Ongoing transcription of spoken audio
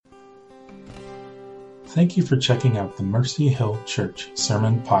Thank you for checking out the Mercy Hill Church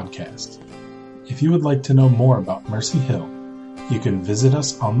Sermon Podcast. If you would like to know more about Mercy Hill, you can visit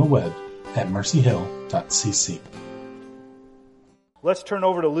us on the web at mercyhill.cc. Let's turn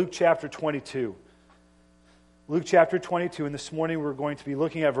over to Luke chapter 22. Luke chapter 22, and this morning we're going to be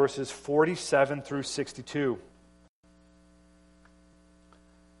looking at verses 47 through 62.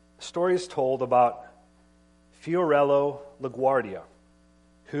 The story is told about Fiorello LaGuardia,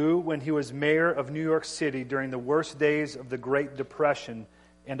 who, when he was mayor of New York City during the worst days of the Great Depression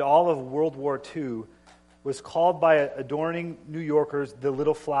and all of World War II, was called by adoring New Yorkers the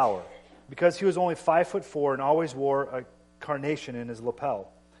Little Flower, because he was only 5'4" and always wore a carnation in his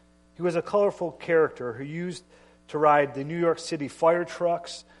lapel. He was a colorful character who used to ride the New York City fire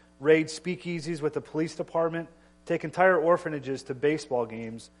trucks, raid speakeasies with the police department, take entire orphanages to baseball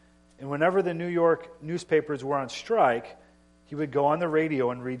games, and whenever the New York newspapers were on strike, he would go on the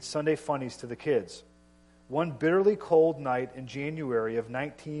radio and read Sunday funnies to the kids. One bitterly cold night in January of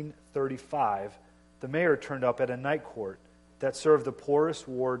 1935, the mayor turned up at a night court that served the poorest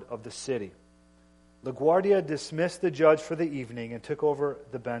ward of the city. LaGuardia dismissed the judge for the evening and took over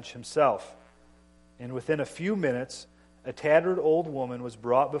the bench himself. And within a few minutes, a tattered old woman was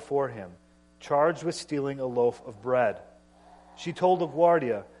brought before him, charged with stealing a loaf of bread. She told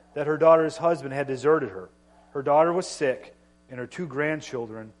LaGuardia that her daughter's husband had deserted her. Her daughter was sick, and her 2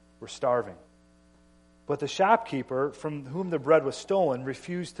 grandchildren were starving. But the shopkeeper from whom the bread was stolen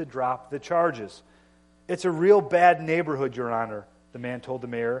refused to drop the charges. "It's a real bad neighborhood, Your Honor," the man told the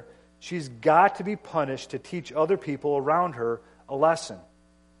mayor. "She's got to be punished to teach other people around her a lesson."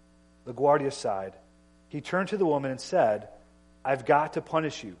 LaGuardia sighed. He turned to the woman and said, "I've got to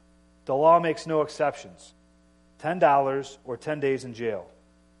punish you. The law makes no exceptions. $10 or 10 days in jail."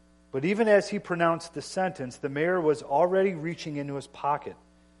 But even as he pronounced the sentence, the mayor was already reaching into his pocket.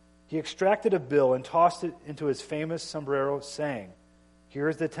 He extracted a bill and tossed it into his famous sombrero, saying, "Here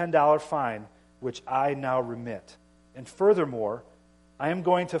is the $10 fine, which I now remit. And furthermore, I am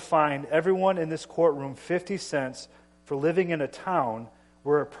going to fine everyone in this courtroom 50 cents for living in a town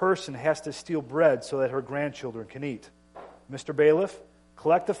where a person has to steal bread so that her grandchildren can eat. Mr. Bailiff,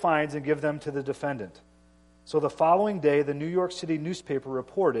 collect the fines and give them to the defendant." So the following day, the New York City newspaper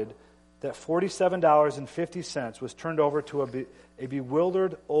reported that $47.50 was turned over to a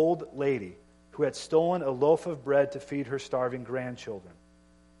bewildered old lady who had stolen a loaf of bread to feed her starving grandchildren.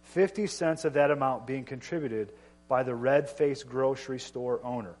 50 cents of that amount being contributed by the red-faced grocery store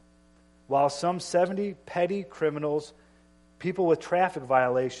owner. While some 70 petty criminals, people with traffic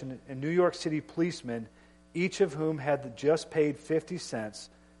violation, and New York City policemen, each of whom had just paid 50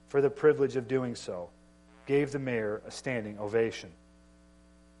 cents for the privilege of doing so, gave the mayor a standing ovation.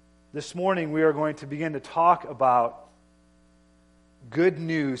 This morning we are going to begin to talk about good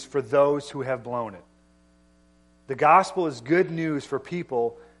news for those who have blown it. The gospel is good news for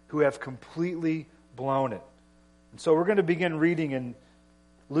people who have completely blown it. And so we're going to begin reading in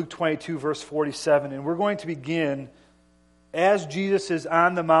Luke 22, verse 47, and we're going to begin as Jesus is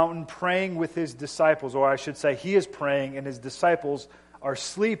on the mountain praying with his disciples, or I should say he is praying and his disciples are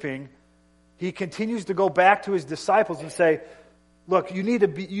sleeping. He continues to go back to his disciples and say, "Look, you need to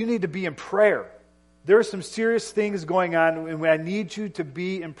be in prayer. There are some serious things going on, and I need you to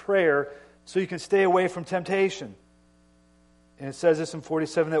be in prayer so you can stay away from temptation." And it says this in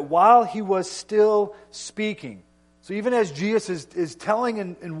 47, that while he was still speaking, so even as Jesus is telling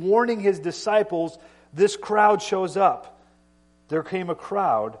and warning his disciples, this crowd shows up. There came a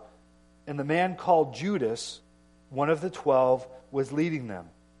crowd, and the man called Judas, one of the 12, was leading them.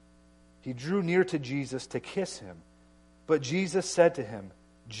 He drew near to Jesus to kiss him. But Jesus said to him,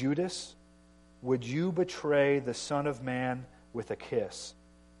 "Judas, would you betray the Son of Man with a kiss?"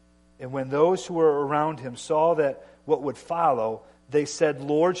 And when those who were around him saw that what would follow, they said,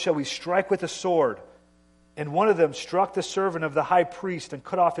 "Lord, shall we strike with a sword?" And one of them struck the servant of the high priest and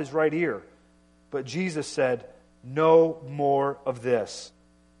cut off his right ear. But Jesus said, "No more of this."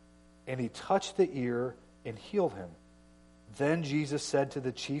 And he touched the ear and healed him. Then Jesus said to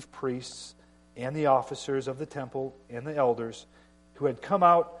the chief priests and the officers of the temple and the elders who had come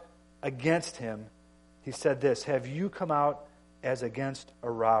out against him, he said this, "Have you come out as against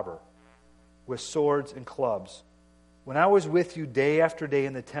a robber, with swords and clubs? When I was with you day after day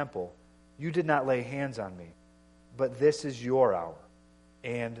in the temple, you did not lay hands on me. But this is your hour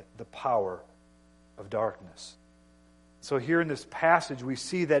and the power of darkness." So here in this passage, we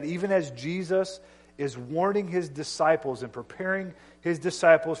see that even as Jesus is warning his disciples and preparing his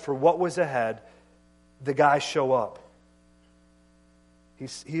disciples for what was ahead, the guys show up.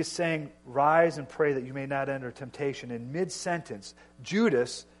 He is saying, "Rise and pray that you may not enter temptation." In mid-sentence,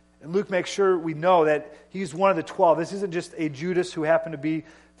 Judas And Luke makes sure we know that he's one of the 12. This isn't just a Judas who happened to be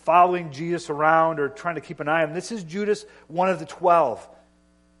following Jesus around or trying to keep an eye on him. This is Judas, one of the 12.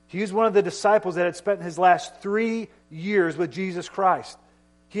 He is one of the disciples that had spent his last 3 years with Jesus Christ.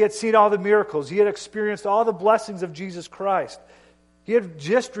 He had seen all the miracles. He had experienced all the blessings of Jesus Christ. He had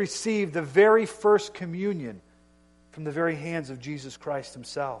just received the very first communion from the very hands of Jesus Christ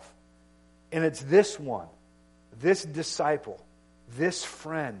himself. And it's this one, this disciple, this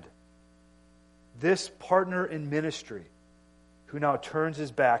friend, this partner in ministry who now turns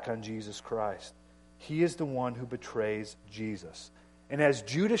his back on Jesus Christ. He is the one who betrays Jesus. And as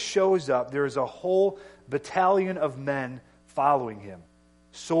Judas shows up, there is a whole battalion of men following him.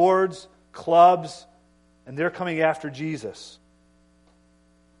 Swords, clubs, and they're coming after Jesus.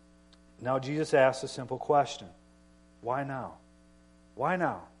 Now Jesus asks a simple question. Why now? Why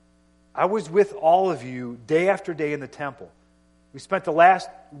now? I was with all of you day after day in the temple. We spent the last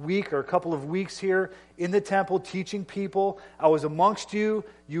week or a couple of weeks here in the temple teaching people. I was amongst you.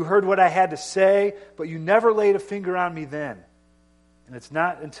 You heard what I had to say, but you never laid a finger on me then. And it's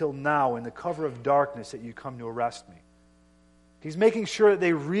not until now, in the cover of darkness, that you come to arrest me. He's making sure that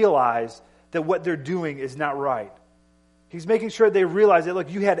they realize that what they're doing is not right. He's making sure that they realize that,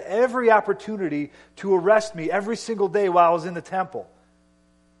 look, you had every opportunity to arrest me every single day while I was in the temple,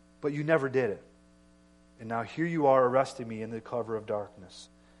 but you never did it. And now here you are arresting me in the cover of darkness.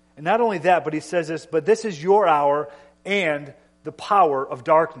 And not only that, but he says this, but this is your hour and the power of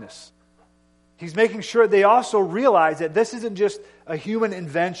darkness. He's making sure they also realize that this isn't just a human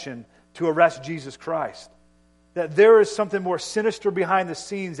invention to arrest Jesus Christ. That there is something more sinister behind the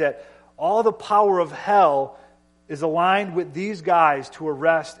scenes, that all the power of hell is aligned with these guys to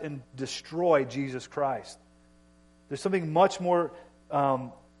arrest and destroy Jesus Christ. There's something much more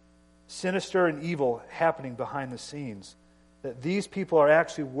sinister and evil happening behind the scenes. That these people are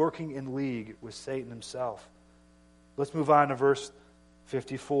actually working in league with Satan himself. Let's move on to verse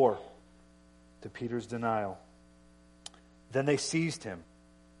 54, to Peter's denial. Then they seized him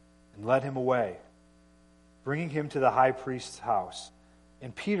and led him away, bringing him to the high priest's house.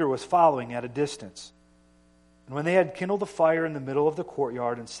 And Peter was following at a distance. And when they had kindled a fire in the middle of the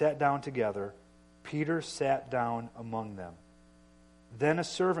courtyard and sat down together, Peter sat down among them. Then a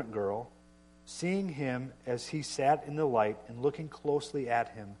servant girl, seeing him as he sat in the light and looking closely at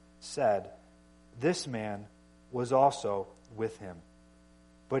him, said, "This man was also with him."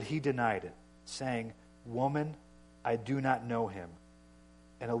 But he denied it, saying, "Woman, I do not know him."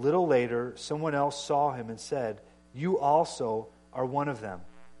 And a little later, someone else saw him and said, "You also are one of them."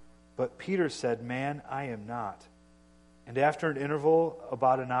 But Peter said, "Man, I am not." And after an interval,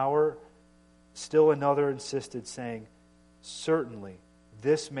 about an hour, still another insisted, saying, "Certainly,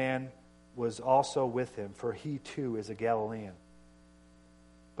 this man was also with him, for he too is a Galilean."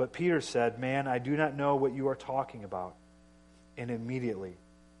 But Peter said, "Man, I do not know what you are talking about." And immediately,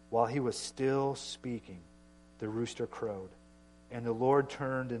 while he was still speaking, the rooster crowed. And the Lord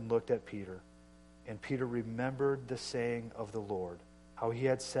turned and looked at Peter. And Peter remembered the saying of the Lord, how he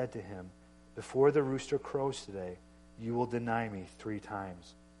had said to him, "Before the rooster crows today, you will deny me 3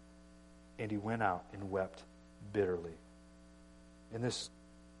 times." And he went out and wept bitterly. And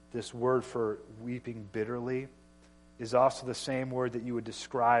this word for weeping bitterly is also the same word that you would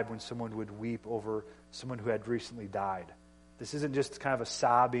describe when someone would weep over someone who had recently died. This isn't just kind of a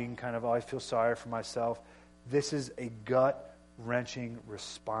sobbing, kind of, "Oh, I feel sorry for myself." This is a gut-wrenching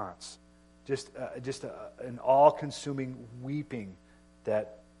response. Just an all-consuming weeping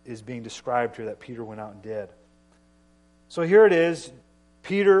that is being described here that Peter went out and did. So here it is,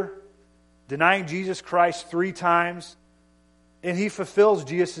 Peter denying Jesus Christ 3 times, and he fulfills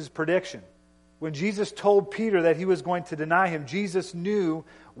Jesus' prediction. When Jesus told Peter that he was going to deny him, Jesus knew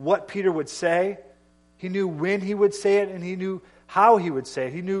what Peter would say. He knew when he would say it, and he knew how he would say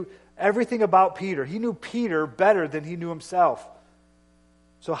it. He knew everything about Peter. He knew Peter better than he knew himself.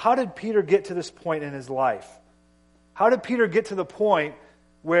 So how did Peter get to this point in his life? How did Peter get to the point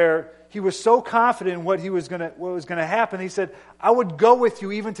where he was so confident in what was going to happen? He said, "I would go with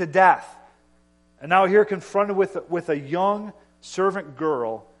you even to death." And now here, confronted with a young servant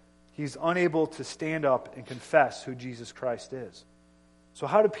girl, he's unable to stand up and confess who Jesus Christ is. So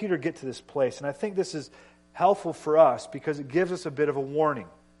how did Peter get to this place? And I think this is helpful for us because it gives us a bit of a warning.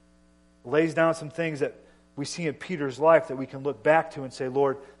 It lays down some things that we see in Peter's life that we can look back to and say,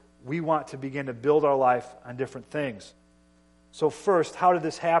 "Lord, we want to begin to build our life on different things." So first, how did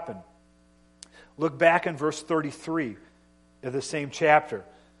this happen? Look back in verse 33 of the same chapter.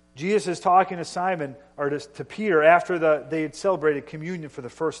 Jesus is talking to Simon, or to Peter, after they had celebrated communion for the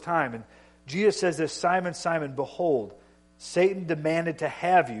first time. And Jesus says this, "Simon, Simon, behold, Satan demanded to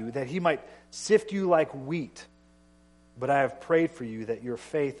have you, that he might sift you like wheat. But I have prayed for you that your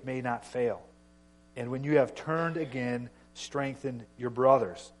faith may not fail. And when you have turned again, strengthen your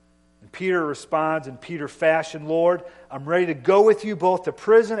brothers." And Peter responds in Peter fashion, "Lord, I'm ready to go with you both to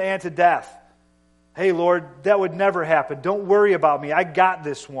prison and to death." Hey, Lord, that would never happen. Don't worry about me. I got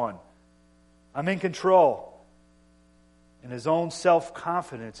this one. I'm in control. In his own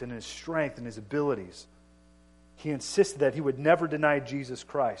self-confidence and his strength and his abilities, he insisted that he would never deny Jesus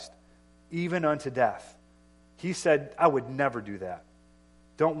Christ, even unto death. He said, "I would never do that.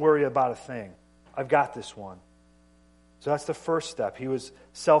 Don't worry about a thing. I've got this one." So that's the first step. He was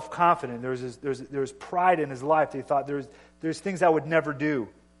self-confident. There was pride in his life. He thought there's things I would never do.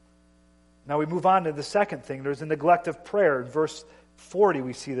 Now we move on to the second thing. There's a neglect of prayer. In verse 40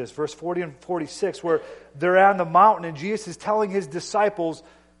 we see this. Verse 40 and 46, where they're on the mountain and Jesus is telling his disciples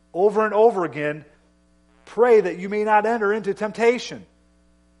over and over again, "Pray that you may not enter into temptation."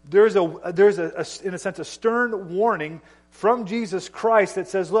 There's in a sense, a stern warning from Jesus Christ that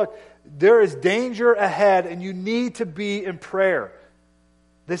says, look, there is danger ahead and you need to be in prayer.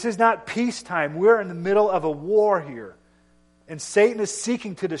 This is not peacetime. We're in the middle of a war here. And Satan is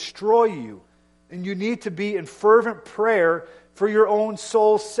seeking to destroy you. And you need to be in fervent prayer for your own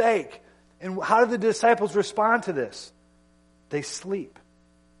soul's sake. And how do the disciples respond to this? They sleep.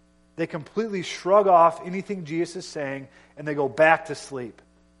 They completely shrug off anything Jesus is saying and they go back to sleep.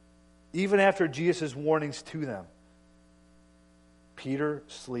 Even after Jesus' warnings to them. Peter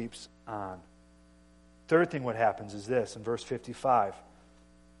sleeps on. Third thing what happens is this. In verse 55,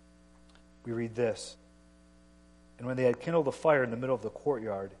 we read this. "And when they had kindled a fire in the middle of the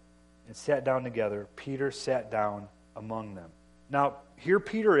courtyard and sat down together, Peter sat down among them." Now, here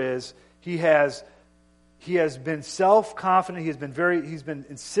Peter is. He has been self-confident. He's been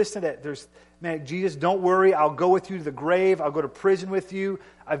insistent that man, Jesus, don't worry. I'll go with you to the grave. I'll go to prison with you.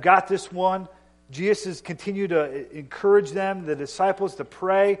 I've got this one. Jesus has continued to encourage them, the disciples, to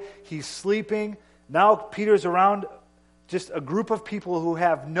pray. He's sleeping. Now Peter's around just a group of people who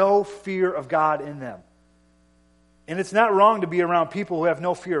have no fear of God in them. And it's not wrong to be around people who have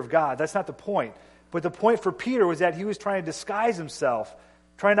no fear of God. That's not the point. But the point for Peter was that he was trying to disguise himself,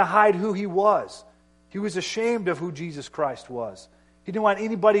 trying to hide who he was. He was ashamed of who Jesus Christ was. He didn't want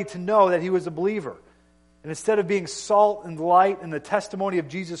anybody to know that he was a believer. And instead of being salt and light and the testimony of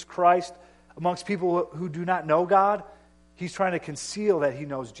Jesus Christ amongst people who do not know God, he's trying to conceal that he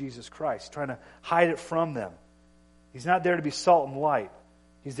knows Jesus Christ, trying to hide it from them. He's not there to be salt and light.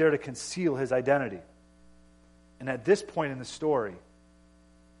 He's there to conceal his identity. And at this point in the story,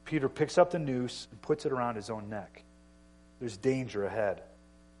 Peter picks up the noose and puts it around his own neck. There's danger ahead.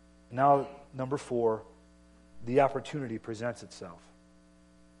 Now, number 4, the opportunity presents itself.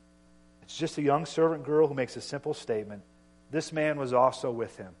 It's just a young servant girl who makes a simple statement. This man was also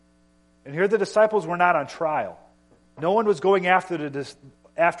with him. And here the disciples were not on trial. No one was going after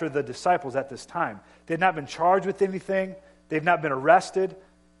the disciples at this time. They had not been charged with anything. They've not been arrested.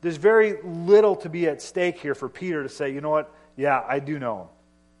 There's very little to be at stake here for Peter to say, you know what, yeah, I do know him.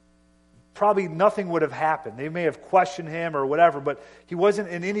 Probably nothing would have happened. They may have questioned him or whatever, but he wasn't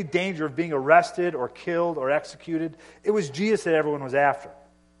in any danger of being arrested or killed or executed. It was Jesus that everyone was after.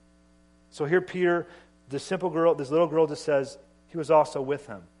 So here Peter, this little girl just says, he was also with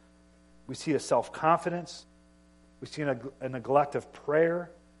him. We see a self-confidence. We see a neglect of prayer.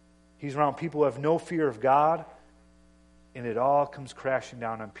 He's around people who have no fear of God. And it all comes crashing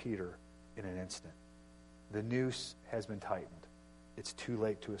down on Peter in an instant. The noose has been tightened. It's too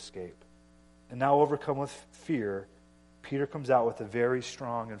late to escape. And now overcome with fear, Peter comes out with a very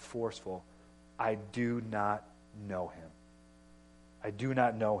strong and forceful, I do not know him. I do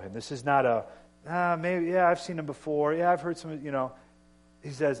not know him. This is not maybe, yeah, I've seen him before. Yeah, I've heard some,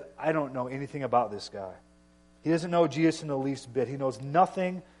 He says, I don't know anything about this guy. He doesn't know Jesus in the least bit. He knows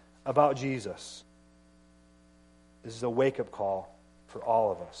nothing about Jesus. This is a wake-up call for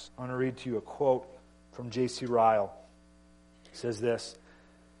all of us. I want to read to you a quote from J.C. Ryle. He says this,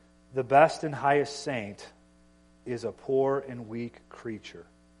 "The best and highest saint is a poor and weak creature.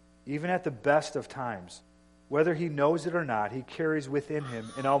 Even at the best of times, whether he knows it or not, he carries within him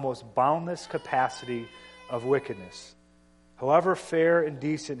an almost boundless capacity of wickedness. However fair and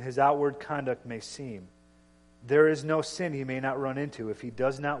decent his outward conduct may seem, there is no sin he may not run into if he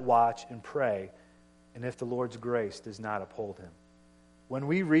does not watch and pray, and if the Lord's grace does not uphold him." When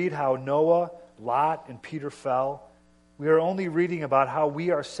we read how Noah, Lot, and Peter fell, we are only reading about how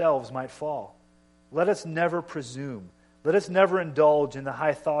we ourselves might fall. Let us never presume. Let us never indulge in the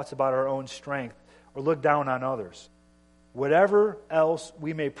high thoughts about our own strength or look down on others. Whatever else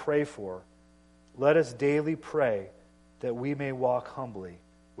we may pray for, let us daily pray that we may walk humbly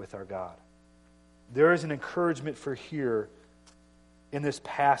with our God. There is an encouragement for here in this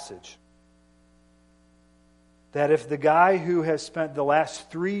passage that if the guy who has spent the last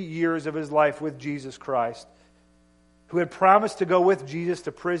 3 years of his life with Jesus Christ, who had promised to go with Jesus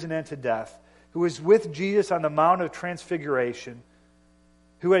to prison and to death, who was with Jesus on the Mount of Transfiguration,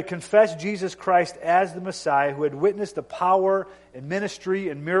 who had confessed Jesus Christ as the Messiah, who had witnessed the power and ministry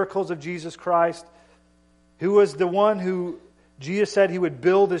and miracles of Jesus Christ, who was the one who Jesus said he would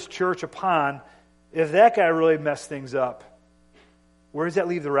build his church upon, if that guy really messed things up, where does that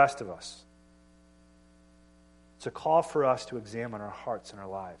leave the rest of us? It's a call for us to examine our hearts and our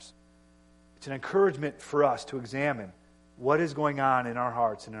lives. It's an encouragement for us to examine what is going on in our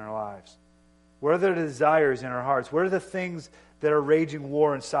hearts and in our lives. What are the desires in our hearts? What are the things that are raging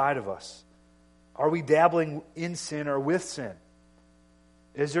war inside of us? Are we dabbling in sin or with sin?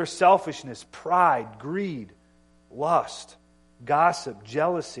 Is there selfishness, pride, greed, lust, gossip,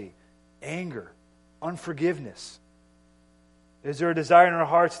 jealousy, anger, unforgiveness? Is there a desire in our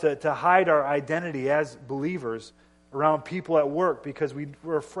hearts to hide our identity as believers around people at work because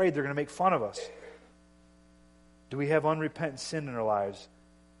we're afraid they're going to make fun of us? Do we have unrepentant sin in our lives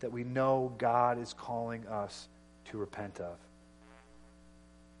that we know God is calling us to repent of?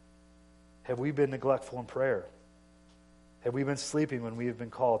 Have we been neglectful in prayer? Have we been sleeping when we have been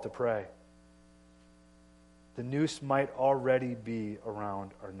called to pray? The noose might already be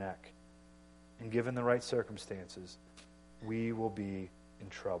around our neck. And given the right circumstances, we will be in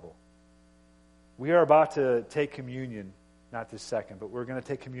trouble. We are about to take communion, not this second, but we're going to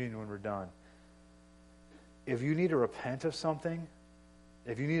take communion when we're done. If you need to repent of something,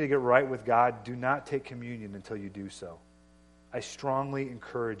 if you need to get right with God, do not take communion until you do so. I strongly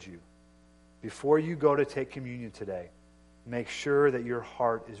encourage you, before you go to take communion today, make sure that your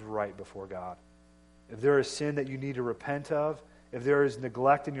heart is right before God. If there is sin that you need to repent of, if there is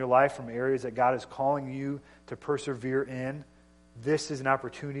neglect in your life from areas that God is calling you to persevere in, this is an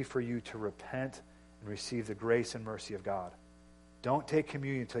opportunity for you to repent and receive the grace and mercy of God. Don't take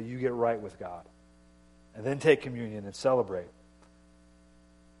communion until you get right with God. And then take communion and celebrate.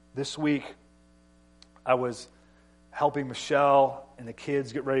 This week, I was helping Michelle and the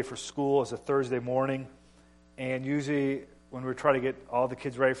kids get ready for school. It's a Thursday morning. And usually when we try to get all the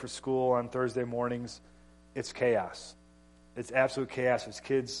kids ready for school on Thursday mornings, it's chaos. It's absolute chaos. There's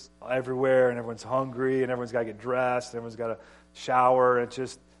kids everywhere, and everyone's hungry, and everyone's got to get dressed, and everyone's got to shower. It's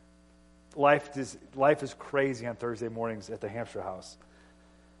just, life is crazy on Thursday mornings at the Hampshire house.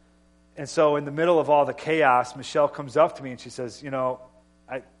 And so in the middle of all the chaos, Michelle comes up to me and she says,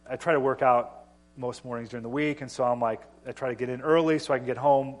 I try to work out most mornings during the week, and so I'm like, I try to get in early so I can get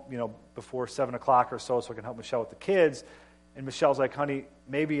home, before 7 o'clock or so I can help Michelle with the kids. And Michelle's like, honey,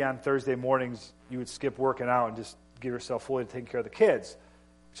 maybe on Thursday mornings you would skip working out and just give yourself fully to taking care of the kids.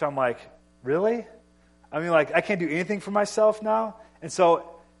 So I'm like, really? I can't do anything for myself now? And so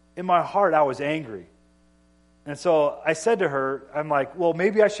in my heart, I was angry. And so I said to her, I'm like, well,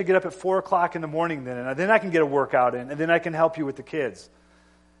 maybe I should get up at 4 o'clock in the morning then, and then I can get a workout in, and then I can help you with the kids.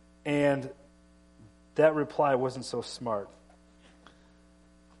 And that reply wasn't so smart.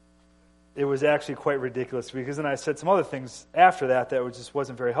 It was actually quite ridiculous, because then I said some other things after that just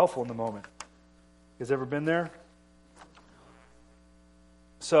wasn't very helpful in the moment. You guys ever been there?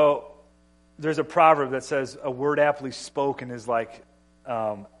 So there's a proverb that says a word aptly spoken is like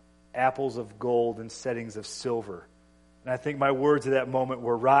apples of gold in settings of silver. And I think my words at that moment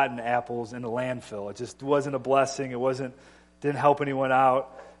were rotten apples in a landfill. It just wasn't a blessing. Didn't help anyone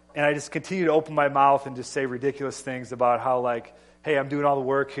out. And I just continued to open my mouth and just say ridiculous things about how, hey, I'm doing all the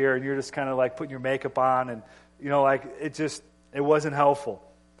work here, and you're just kind of putting your makeup on, and it wasn't helpful.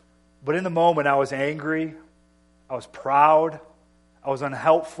 But in the moment, I was angry, I was proud, I was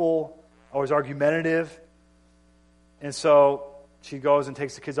unhelpful, I was argumentative. And so she goes and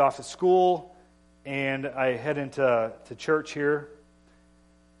takes the kids off to school, and I head into church here.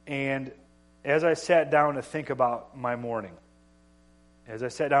 And as I sat down to think about my morning, as I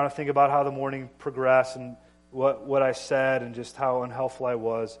sat down to think about how the morning progressed and what I said and just how unhelpful I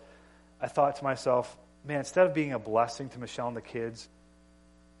was, I thought to myself, man, instead of being a blessing to Michelle and the kids,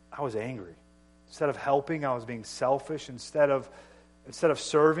 I was angry. Instead of helping, I was being selfish. Instead of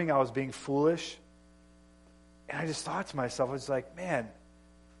serving, I was being foolish. And I just thought to myself, I was like, man,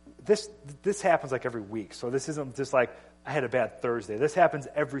 this happens every week. So this isn't just I had a bad Thursday. This happens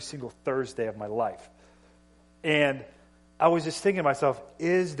every single Thursday of my life. And I was just thinking to myself,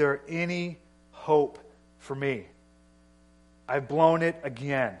 is there any hope for me? I've blown it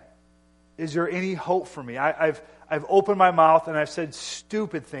again. Is there any hope for me? I've opened my mouth and I've said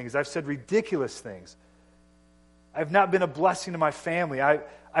stupid things. I've said ridiculous things. I've not been a blessing to my family.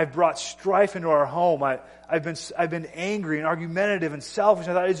 I've brought strife into our home. I've been angry and argumentative and selfish.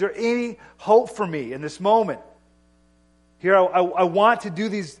 I thought, is there any hope for me in this moment? Here, I want to do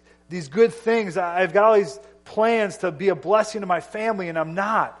these good things. I've got all these plans to be a blessing to my family, and I'm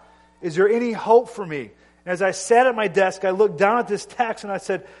not. Is there any hope for me? And as I sat at my desk, I looked down at this text and I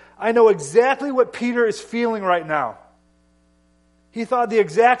said, I know exactly what Peter is feeling right now. He thought the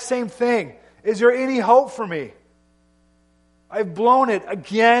exact same thing. Is there any hope for me? I've blown it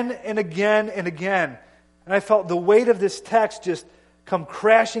again and again and again. And I felt the weight of this text just come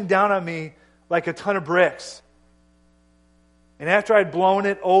crashing down on me like a ton of bricks. And after I'd blown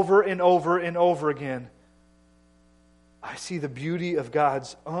it over and over and over again, I see the beauty of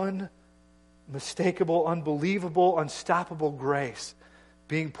God's unmistakable, unbelievable, unstoppable grace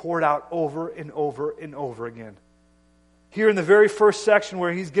being poured out over and over and over again. Here in the very first section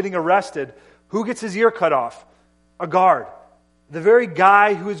where he's getting arrested, who gets his ear cut off? A guard. The very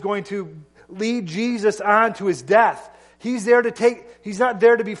guy who is going to lead Jesus on to his death. He's not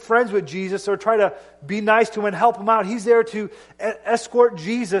there to be friends with Jesus or try to be nice to him and help him out. He's there to escort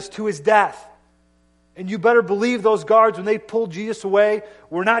Jesus to his death. And you better believe those guards, when they pulled Jesus away,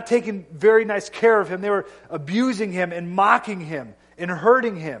 were not taking very nice care of him. They were abusing him and mocking him and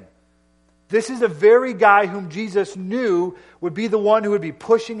hurting him. This is the very guy whom Jesus knew would be the one who would be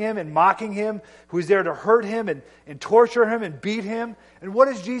pushing him and mocking him, who is there to hurt him and torture him and beat him. And what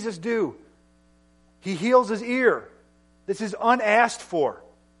does Jesus do? He heals his ear. This is unasked for.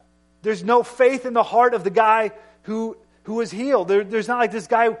 There's no faith in the heart of the guy who was healed. There's not like this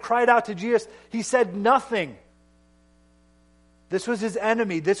guy who cried out to Jesus. He said nothing. This was his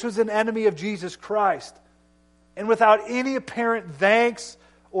enemy. This was an enemy of Jesus Christ. And without any apparent thanks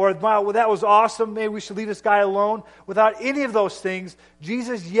or, wow, well, that was awesome, maybe we should leave this guy alone. Without any of those things,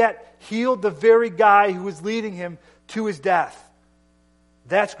 Jesus yet healed the very guy who was leading him to his death.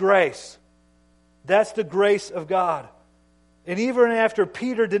 That's grace. That's the grace of God. And even after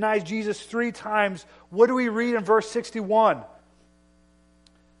Peter denies Jesus 3 times, what do we read in verse 61?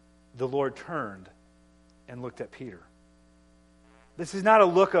 The Lord turned and looked at Peter. This is not a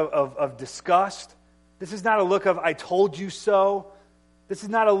look of disgust. This is not a look of, I told you so. This is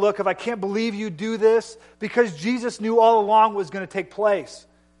not a look of, I can't believe you do this, because Jesus knew all along what was going to take place.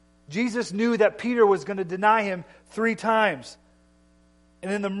 Jesus knew that Peter was going to deny him 3 times.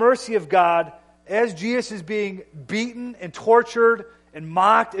 And in the mercy of God, as Jesus is being beaten and tortured and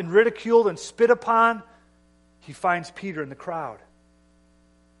mocked and ridiculed and spit upon, he finds Peter in the crowd.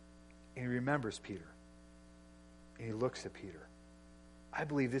 And he remembers Peter. And he looks at Peter. I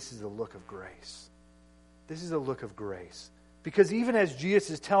believe this is a look of grace. This is a look of grace. Because even as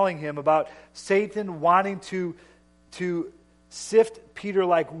Jesus is telling him about Satan wanting to sift Peter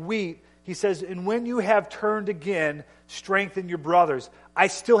like wheat, he says, and when you have turned again, strengthen your brothers. I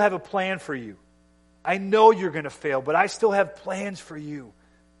still have a plan for you. I know you're going to fail, but I still have plans for you.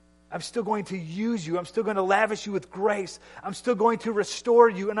 I'm still going to use you. I'm still going to lavish you with grace. I'm still going to restore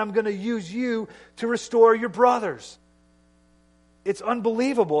you, and I'm going to use you to restore your brothers. It's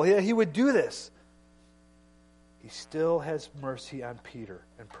unbelievable. He would do this. He still has mercy on Peter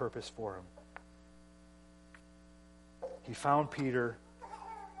and purpose for him. He found Peter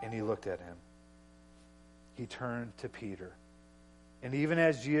and he looked at him. He turned to Peter. And even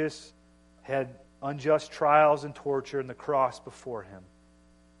as Jesus had unjust trials and torture and the cross before him,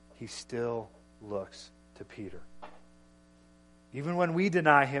 he still looks to Peter. Even when we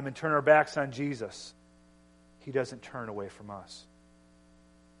deny him and turn our backs on Jesus, he doesn't turn away from us.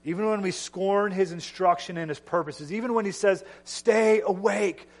 Even when we scorn his instruction and his purposes, even when he says, stay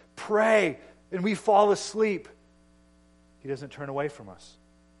awake, pray, and we fall asleep, he doesn't turn away from us.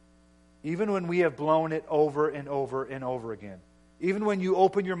 Even when we have blown it over and over and over again. Even when you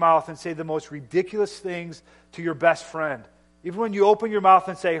open your mouth and say the most ridiculous things to your best friend. Even when you open your mouth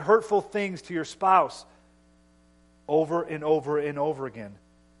and say hurtful things to your spouse. Over and over and over again.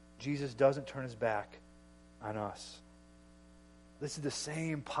 Jesus doesn't turn his back on us. This is the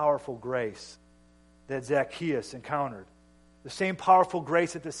same powerful grace that Zacchaeus encountered. The same powerful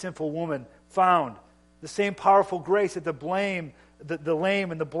grace that the sinful woman found. The same powerful grace that the lame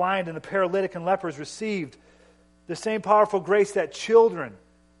and the blind and the paralytic and lepers received. The same powerful grace that children,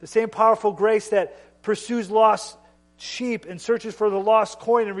 the same powerful grace that pursues lost sheep and searches for the lost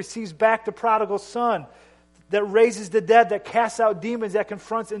coin and receives back the prodigal son, that raises the dead, that casts out demons, that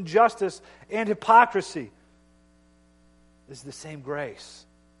confronts injustice and hypocrisy. This is the same grace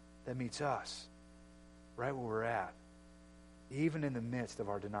that meets us right where we're at, even in the midst of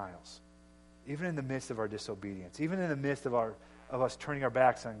our denials, even in the midst of our disobedience, even in the midst of us turning our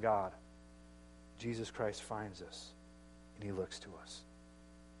backs on God. Jesus Christ finds us and he looks to us.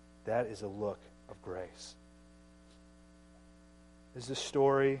 That is a look of grace. This is a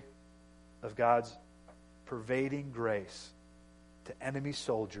story of God's pervading grace to enemy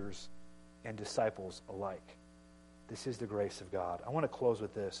soldiers and disciples alike. This is the grace of God. I want to close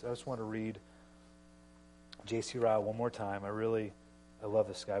with this. I just want to read J.C. Ryle one more time. I love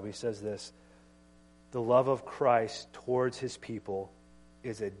this guy, but he says this: the love of Christ towards his people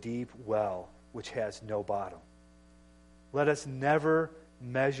is a deep well which has no bottom. Let us never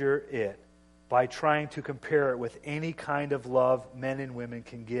measure it by trying to compare it with any kind of love men and women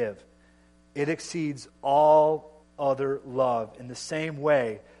can give. It exceeds all other love in the same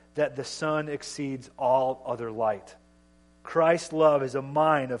way that the sun exceeds all other light. Christ's love is a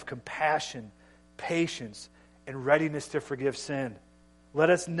mine of compassion, patience, and readiness to forgive sin. Let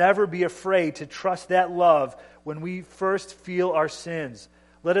us never be afraid to trust that love when we first feel our sins.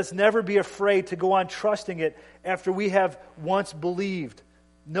 Let us never be afraid to go on trusting it after we have once believed.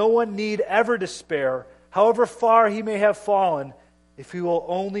 No one need ever despair, however far he may have fallen, if he will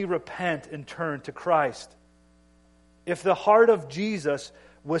only repent and turn to Christ. If the heart of Jesus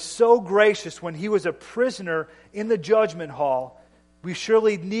was so gracious when he was a prisoner in the judgment hall, we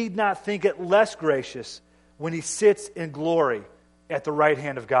surely need not think it less gracious when he sits in glory at the right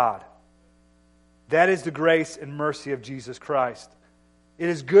hand of God. That is the grace and mercy of Jesus Christ. It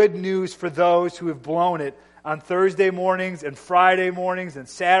is good news for those who have blown it on Thursday mornings and Friday mornings and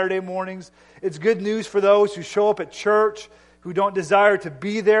Saturday mornings. It's good news for those who show up at church, who don't desire to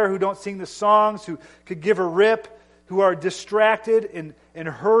be there, who don't sing the songs, who could give a rip, who are distracted and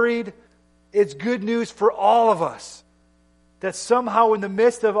hurried. It's good news for all of us that somehow in the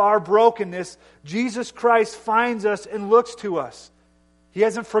midst of our brokenness, Jesus Christ finds us and looks to us. He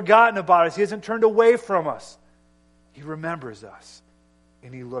hasn't forgotten about us. He hasn't turned away from us. He remembers us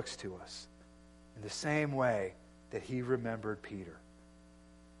and he looks to us in the same way that he remembered Peter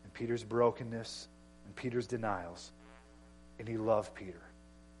and Peter's brokenness and Peter's denials. And he loved Peter.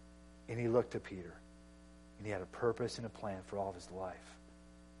 And he looked to Peter. And he had a purpose and a plan for all of his life.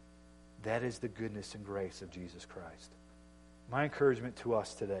 That is the goodness and grace of Jesus Christ. My encouragement to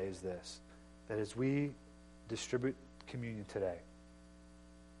us today is this: that as we distribute communion today,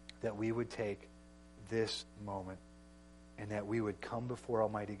 that we would take this moment and that we would come before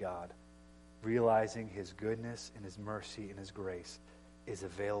Almighty God, realizing his goodness and his mercy and his grace is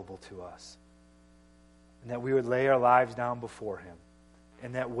available to us. And that we would lay our lives down before him.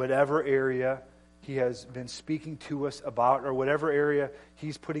 And that whatever area he has been speaking to us about, or whatever area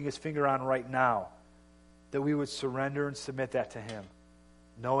he's putting his finger on right now, that we would surrender and submit that to him,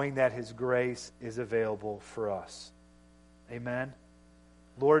 knowing that his grace is available for us. Amen?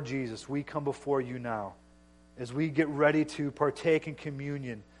 Lord Jesus, we come before you now as we get ready to partake in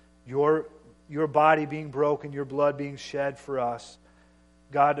communion, your body being broken, your blood being shed for us.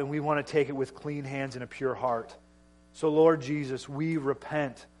 God, and we want to take it with clean hands and a pure heart. So, Lord Jesus, we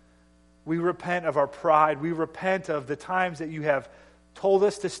repent. We repent of our pride. We repent of the times that you have told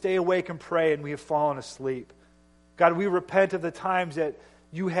us to stay awake and pray and we have fallen asleep. God, we repent of the times that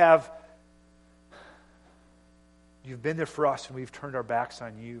you've been there for us and we've turned our backs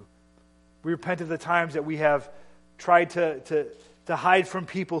on you. We repent of the times that we have tried to hide from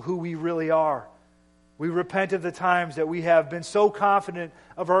people who we really are. We repent of the times that we have been so confident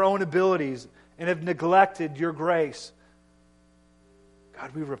of our own abilities and have neglected your grace.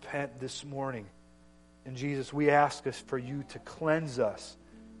 God, we repent this morning. And Jesus, we ask us for you to cleanse us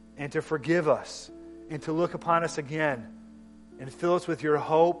and to forgive us and to look upon us again and fill us with your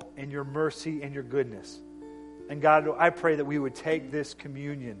hope and your mercy and your goodness. And God, I pray that we would take this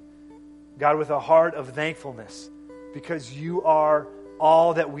communion, God, with a heart of thankfulness, because you are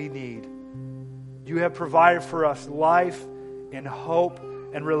all that we need. You have provided for us life and hope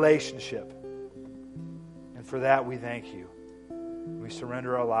and relationship. And for that we thank you. We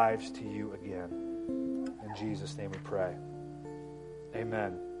surrender our lives to you again. In Jesus' name we pray.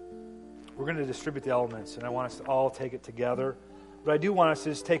 Amen. We're going to distribute the elements, and I want us to all take it together. But I do want us to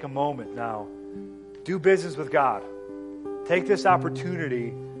just take a moment now. Do business with God. Take this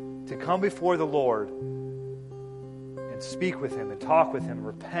opportunity to come before the Lord and speak with him and talk with him,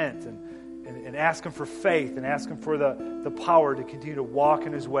 repent and ask him for faith and ask him for the power to continue to walk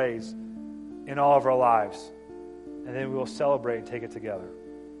in his ways in all of our lives. And then we will celebrate and take it together.